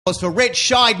Was for Ritch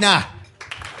Shydner.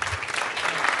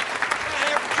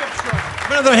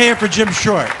 Another hand for Jim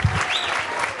Short.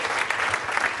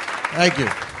 Thank you.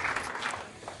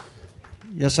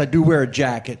 Yes, I do wear a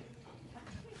jacket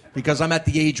because I'm at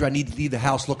the age where I need to leave the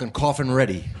house looking coffin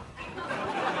ready.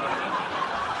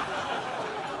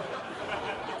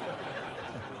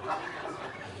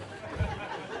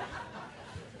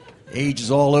 Age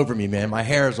is all over me, man. My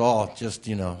hair is all just,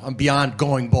 I'm beyond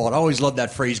going bald. I always loved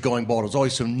that phrase, going bald. It was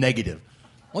always so negative.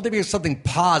 I want there to be something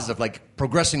positive, like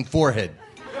progressing forehead.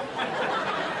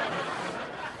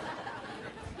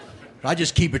 I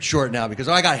just keep it short now because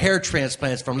I got hair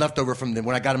transplants from leftover from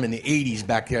when I got them in the 80s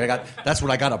back there. That's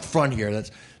what I got up front here.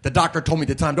 The doctor told me at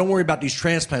the time, don't worry about these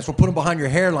transplants. We'll put them behind your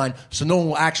hairline so no one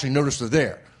will actually notice they're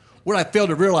there. What I failed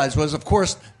to realize was, of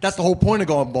course, that's the whole point of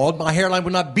going bald. My hairline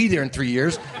would not be there in 3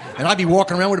 years, and I'd be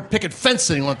walking around with a picket fence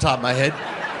sitting on top of my head.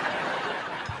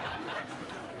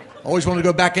 I always wanted to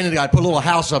go back into the guy. I'd put a little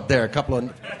house up there, a couple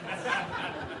of...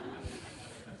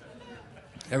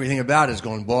 Everything about it is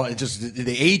going bald. It's just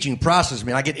the aging process. I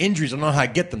mean, I get injuries. I don't know how I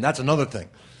get them. That's another thing.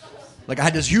 Like, I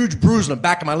had this huge bruise on the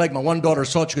back of my leg. My one daughter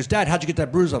saw it. She goes, Dad, how'd you get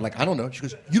that bruise? I'm like, I don't know. She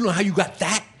goes, you don't know how you got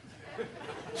that?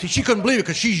 See, she couldn't believe it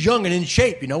because she's young and in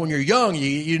shape. When you're young,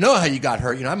 you know how you got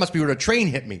hurt. I must be where a train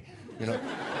hit me. But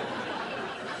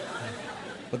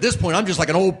at this point, I'm just like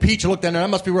an old peach. I look down there. I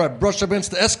must be where I brushed up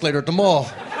against the escalator at the mall.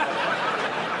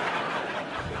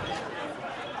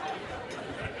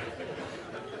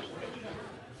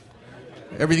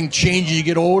 Everything changes. You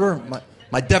get older.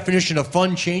 My definition of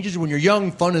fun changes. When you're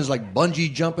young, fun is like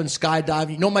bungee jumping,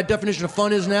 skydiving. You know what my definition of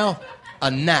fun is now?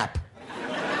 A nap.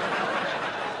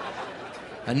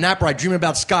 A nap where I dream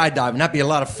about skydiving. That'd be a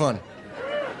lot of fun.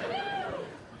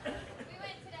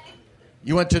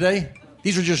 You went today?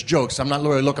 These are just jokes. I'm not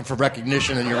really looking for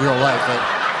recognition in your real life.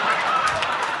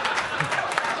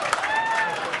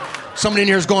 Somebody in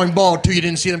here is going bald, too. You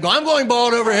didn't see them go, I'm going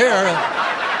bald over here.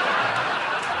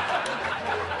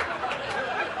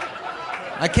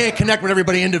 I can't connect with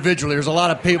everybody individually. There's a lot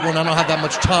of people, and I don't have that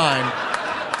much time.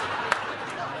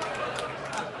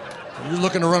 I'm just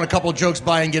looking to run a couple of jokes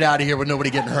by and get out of here with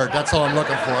nobody getting hurt. That's all I'm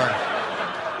looking for.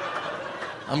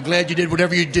 I'm glad you did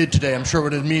whatever you did today. I'm sure it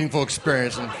was a meaningful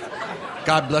experience. And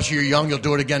God bless you. You're young. You'll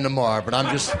do it again tomorrow. But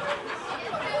I'm just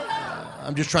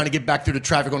trying to get back through the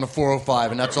traffic on the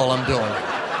 405, and that's all I'm doing.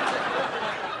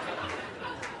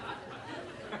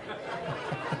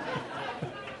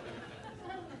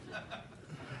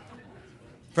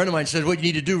 A friend of mine said, what you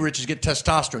need to do, Rich, is get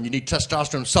testosterone. You need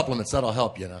testosterone supplements. That'll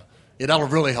help you, Yeah, that'll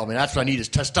really help me. That's what I need is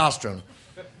testosterone,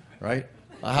 right?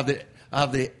 I have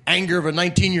the anger of a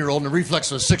 19-year-old and the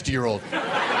reflex of a 60-year-old.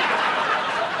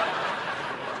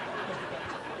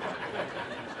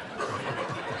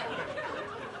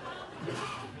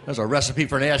 There's a recipe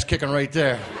for an ass kicking right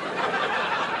there.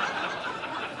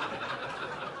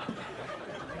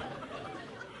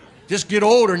 Just get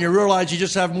older and you realize you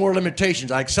just have more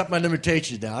limitations. I accept my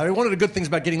limitations now. One of the good things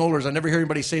about getting older is I never hear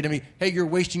anybody say to me, hey, you're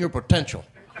wasting your potential.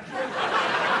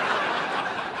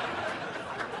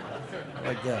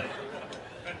 Like that.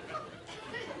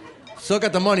 Still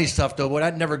got the money stuff, though. Boy,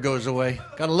 that never goes away.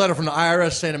 Got a letter from the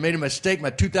IRS saying I made a mistake. My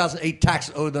 2008 tax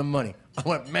owed them money. I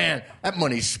went, man, that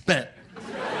money's spent.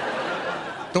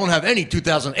 Don't have any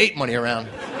 2008 money around.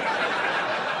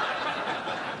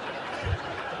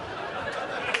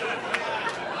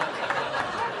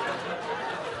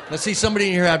 Let's see somebody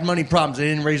in here had money problems. They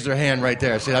didn't raise their hand right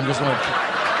there. See, I just want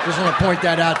to point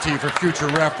that out to you for future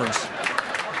reference.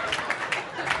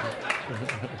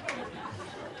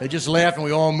 They just laugh and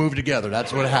we all move together.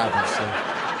 That's what happens.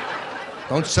 So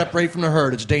don't separate from the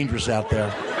herd. It's dangerous out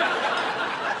there.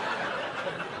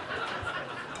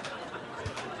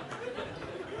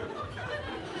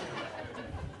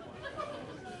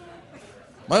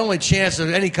 My only chance of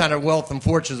any kind of wealth and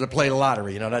fortune is to play the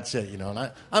lottery. That's it. And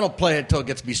I don't play it until it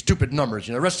gets to be stupid numbers.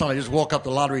 The rest of the time I just walk up to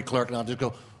the lottery clerk and I'll just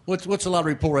go, what's the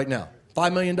lottery pool right now?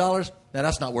 $5 million? Nah,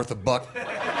 that's not worth a buck.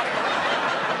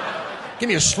 Give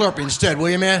me a Slurpee instead, will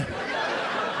you, man?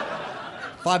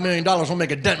 $5 million won't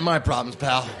make a dent in my problems,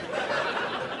 pal.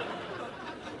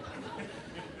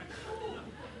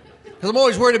 Because I'm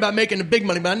always worried about making the big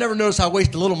money, but I never notice how I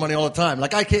waste the little money all the time.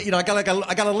 Like I can't, I got a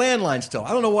landline still.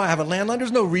 I don't know why I have a landline.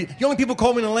 There's no reason. The only people who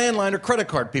call me on a landline are credit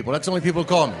card people. That's the only people who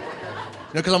call me.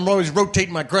 Because I'm always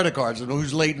rotating my credit cards and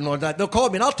who's late and all that. They'll call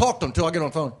me and I'll talk to them until I get on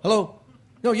the phone. Hello?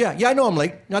 No, yeah, I know I'm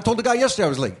late. I told the guy yesterday I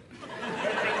was late.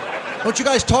 Don't you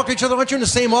guys talk to each other? Aren't you in the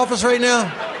same office right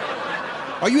now?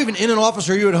 Are you even in an office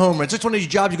or are you at home? Is this one of these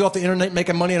jobs you go off the internet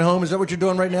making money at home? Is that what you're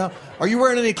doing right now? Are you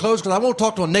wearing any clothes? Because I won't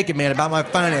talk to a naked man about my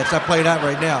finance. I play that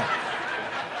right now.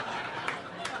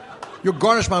 You'll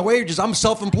garnish my wages. I'm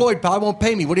self-employed, pal. I won't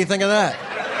pay me. What do you think of that?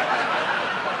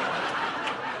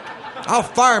 I'll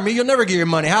fire me. You'll never get your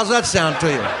money. How's that sound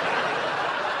to you?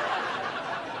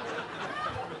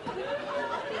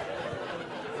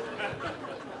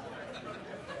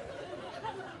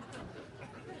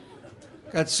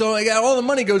 All the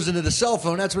money goes into the cell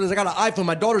phone. That's what it is. I got an iPhone.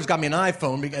 My daughter's got me an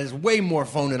iPhone because it's way more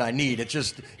phone than I need. It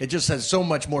just has so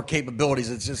much more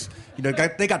capabilities. It's just, they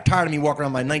got tired of me walking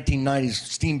around my 1990s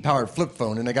steam-powered flip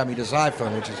phone, and they got me this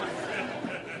iPhone,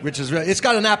 which is it's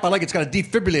got an app I like. It's got a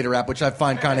defibrillator app, which I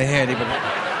find kind of handy. But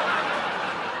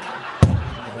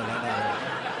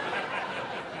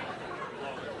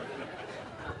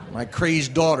my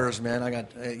crazed daughters, man. I got,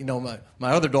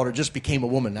 my other daughter just became a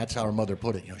woman. That's how her mother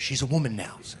put it. She's a woman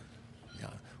now. So,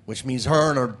 which means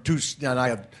her and I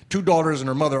have two daughters and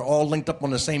her mother all linked up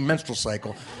on the same menstrual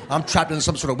cycle. I'm trapped in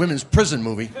some sort of women's prison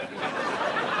movie.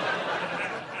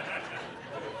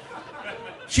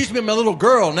 She used to be my little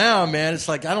girl. Now, man, it's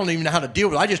like I don't even know how to deal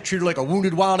with it. I just treat her like a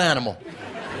wounded wild animal.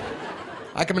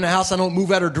 I come in the house, I don't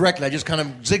move at her directly. I just kind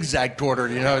of zigzag toward her,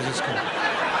 just kind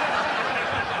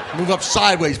of move up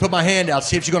sideways, put my hand out,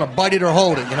 see if she's going to bite it or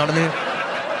hold it, you know what I mean?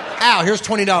 Ow, here's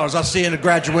 $20. I'll see you in the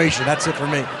graduation. That's it for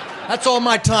me. That's all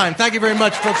my time. Thank you very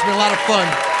much, folks. It's been a lot of fun.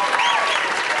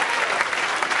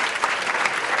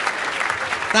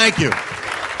 Thank you.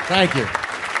 Thank you.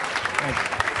 Thank you.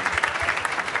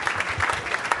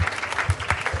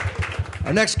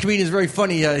 Our next comedian is very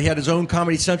funny. He had his own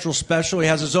Comedy Central special. He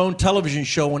has his own television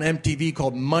show on MTV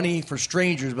called Money for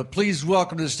Strangers. But please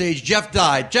welcome to the stage Jeff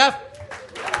Dye. Jeff?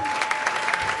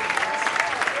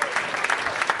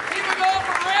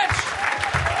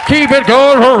 Keep it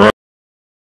going for Rich.